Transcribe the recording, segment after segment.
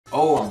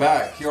Oh, I'm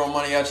back here on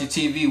Mariachi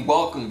TV.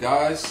 Welcome,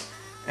 guys.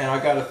 And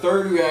I got a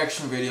third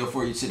reaction video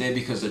for you today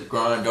because the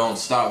grind don't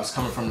stop. It's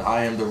coming from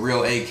I Am The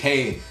Real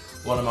AK,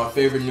 one of my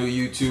favorite new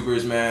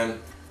YouTubers, man.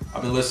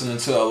 I've been listening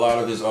to a lot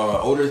of his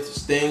older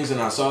things,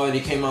 and I saw that he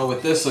came out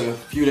with this a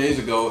few days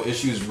ago,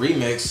 Issues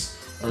Remix.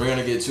 And we're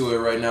gonna get to it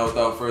right now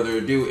without further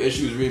ado.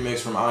 Issues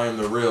Remix from I Am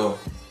The Real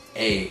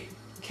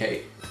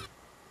AK.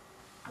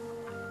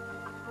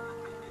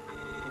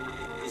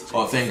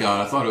 Oh, thank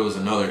God. I thought it was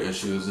another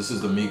Issues. This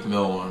is the Meek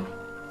Mill one.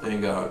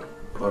 Thank God.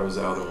 I thought it was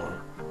the other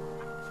one.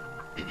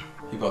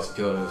 He about to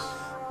kill this.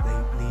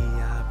 Lately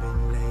I've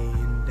been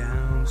laying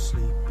down,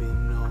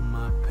 sleeping all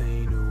my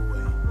pain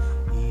away.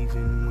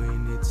 Even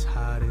when it's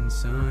hot and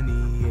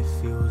sunny,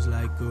 it feels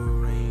like a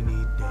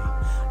rainy day.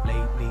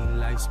 Lately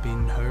life's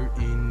been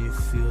hurting, it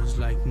feels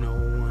like no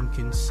one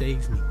can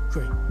save me.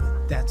 Great,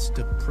 but that's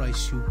the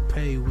price you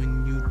pay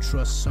when you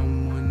trust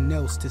someone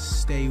else to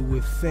stay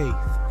with faith.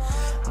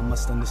 I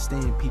must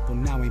understand people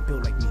now ain't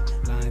built like me.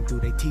 Lying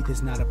through their teeth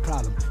is not a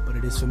problem, but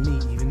it is for me.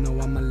 Even though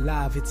I'm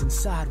alive, it's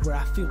inside where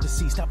I feel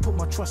deceased. I put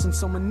my trust in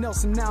someone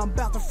else and now I'm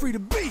about to free the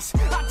beast.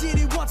 I did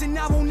it once and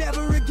I won't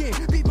never again.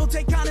 People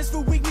take kindness for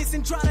weakness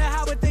and try to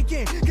hide what they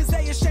can, cause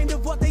they ashamed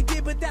of what they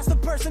did, but that's the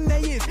person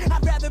they is.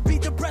 I'd rather be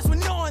depressed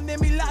with knowing than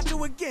be lied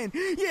to again.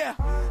 Yeah,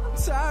 I'm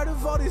tired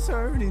of all this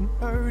hurting.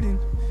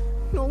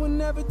 No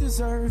one ever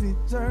deserve it.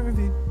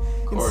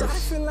 Inside I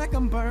feel like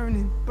I'm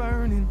burning.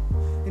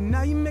 And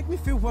now you make me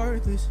feel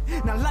worthless.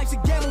 Now life's a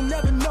gamble,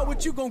 never know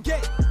what you gon'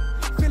 get.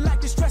 Feel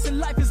like the stress in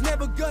life is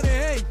never gonna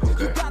end.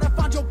 You gotta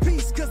find your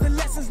peace, cause the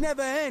lessons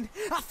never end.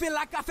 I feel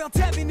like I felt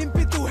heaven and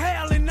been through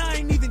hell and I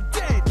ain't even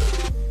dead.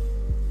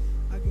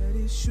 I got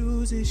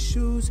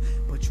issues,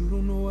 but you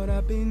don't know what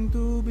I've been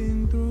through.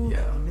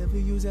 Yeah. I'll never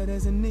use that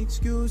as an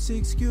excuse,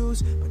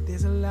 but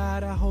there's a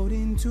lot I hold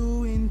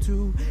into.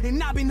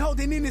 And I've been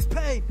holding in this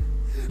pain.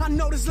 I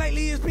noticed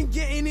lately it's been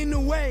getting in the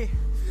way.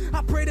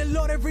 I pray the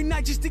Lord every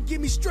night just to give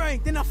me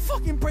strength. And I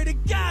fucking pray to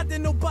God that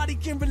nobody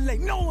can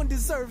relate. No one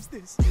deserves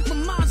this. My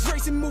mind's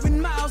racing,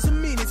 moving miles a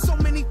minute. So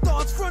many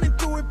thoughts running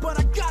through it, but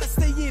I gotta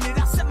stay in it.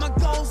 I set my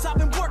goals, I've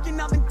been working,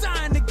 I've been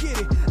dying to get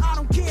it. I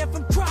don't care if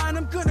I'm crying,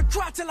 I'm gonna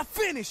cry till I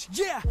finish.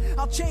 Yeah,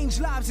 I'll change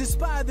lives,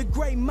 inspire the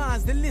great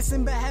minds that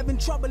listen but having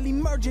trouble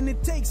emerging.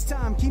 It takes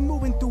time, keep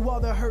moving through all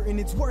the hurting.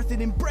 It's worth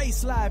it,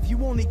 embrace life.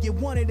 You only get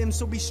one of them,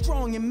 so be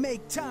strong and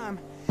make time.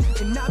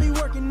 And I be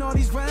working all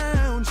these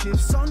round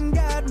shifts. On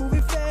God,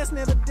 moving fast,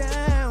 never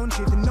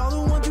downshift. And all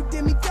the ones who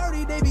did me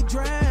dirty, they be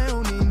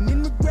drowning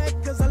in regret,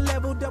 cause I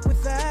leveled up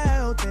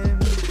without them.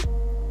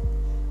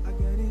 I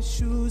got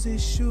issues.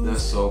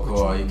 That's so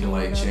cool how you can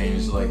like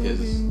change like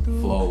his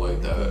flow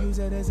like that. Use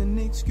that as an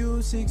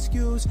excuse,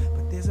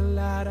 but there's a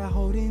lot I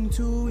hold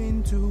into.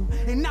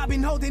 And I've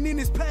been holding in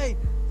this pain.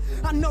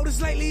 I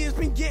noticed lately it's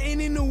been getting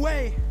in the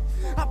way.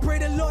 I pray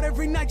the Lord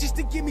every night just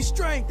to give me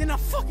strength. And I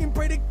fucking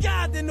pray to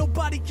God that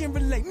nobody can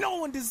relate. No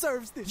one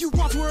deserves this. You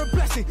once were a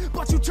blessing,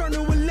 but you turned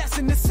to a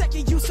lesson. The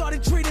second you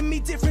started treating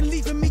me different,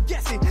 leaving me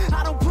guessing.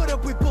 I don't put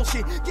up with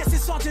bullshit. Guess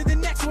it's on to the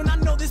next one. I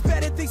know there's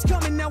better things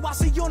coming. Now I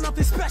see you're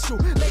nothing special.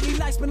 Lately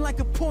life's been like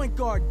a point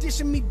guard,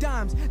 dishing me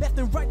dimes. Left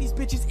and right, these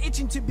bitches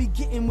itching to be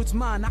getting what's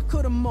mine. I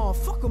cut them all,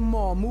 fuck them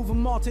all, move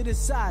them all to the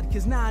side.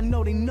 Cause now I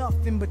know they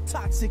nothing but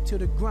toxic to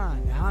the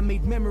grind. Now I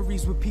made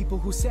memories with people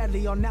who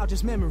sadly are now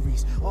just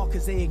memories. All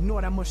cause they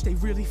ignored how much they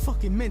really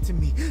fucking meant to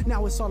me.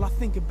 Now it's all I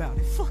think about.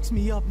 It fucks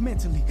me up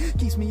mentally,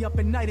 keeps me up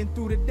at night and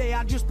through the day.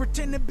 I just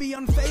pretend to be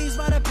unfazed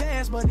by the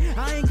past, but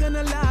I ain't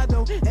gonna lie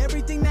though.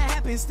 Everything that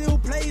happened still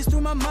plays through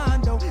my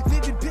mind though.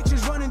 Vivid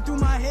pictures running through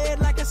my head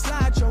like a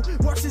slideshow.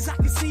 Worse is I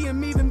can see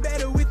them even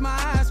better with my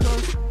eyes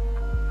closed.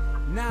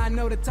 Now I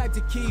know the type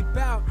to keep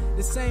out.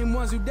 The same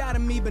ones who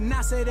doubted me but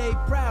now say they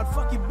proud.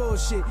 Fuck your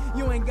bullshit,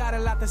 you ain't got a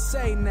lot to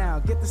say now.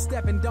 Get the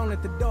step and don't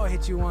let the door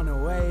hit you on the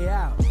way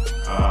out.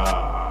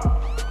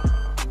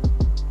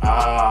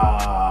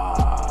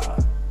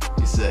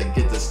 He said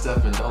get the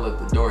step and don't let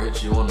the door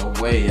hit you on the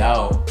way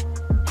out.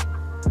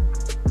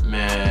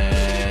 Man,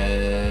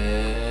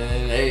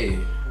 hey.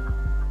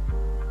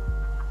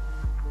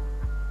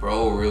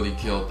 Bro really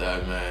killed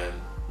that, man.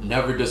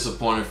 Never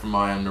disappointed from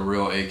I Am The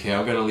Real AK.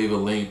 I'm gonna leave a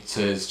link to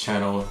his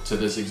channel, to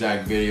this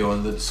exact video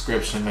in the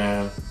description,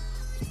 man.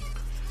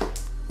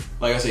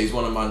 Like I said, he's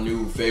one of my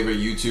new favorite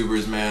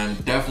YouTubers, man.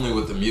 Definitely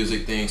with the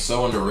music thing,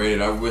 so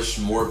underrated. I wish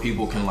more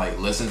people can like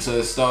listen to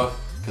his stuff,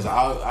 because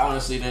I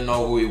honestly didn't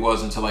know who he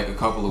was until like a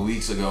couple of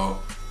weeks ago.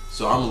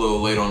 So I'm a little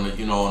late on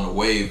the, on the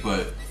wave,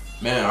 but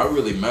man, I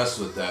really messed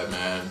with that,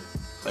 man.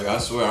 Like I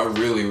swear, I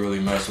really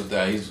messed with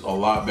that. He's a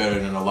lot better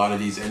than a lot of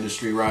these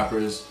industry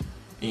rappers.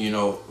 And,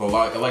 a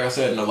lot, like I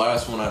said in the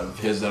last one of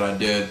his that I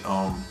did,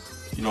 a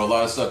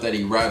lot of stuff that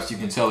he raps, you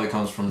can tell it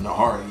comes from the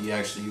heart. He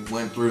actually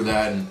went through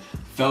that and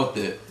felt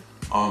it.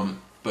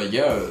 But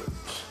yeah,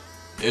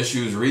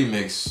 Issues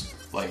Remix,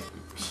 like,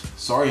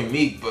 sorry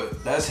Meek,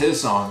 but that's his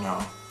song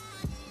now.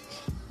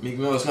 Meek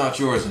Mill, it's not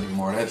yours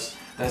anymore.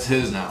 That's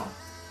his now.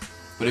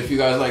 But if you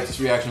guys like this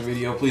reaction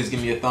video, please give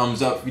me a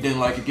thumbs up. If you didn't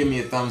like it, give me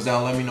a thumbs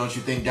down. Let me know what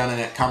you think down in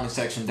that comment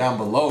section down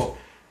below.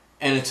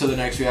 And until the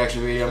next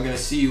reaction video, I'm gonna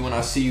see you when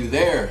I see you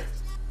there.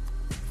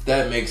 If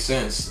that makes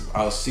sense.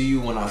 I'll see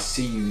you when I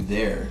see you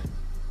there.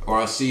 Or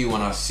I'll see you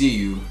when I see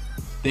you.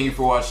 Thank you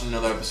for watching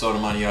another episode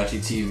of Maniachi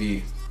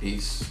TV.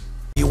 Peace.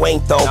 You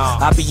ain't though,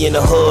 I be in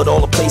the hood, all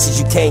the places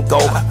you can't go.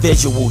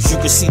 Visuals, you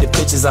can see the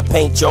pictures I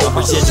paint, yo.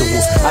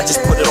 Residuals, I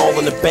just put it all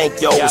in the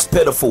bank, yo. It's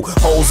pitiful,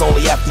 hoes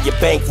only after your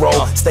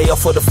bankroll. Stay up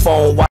for the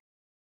phone.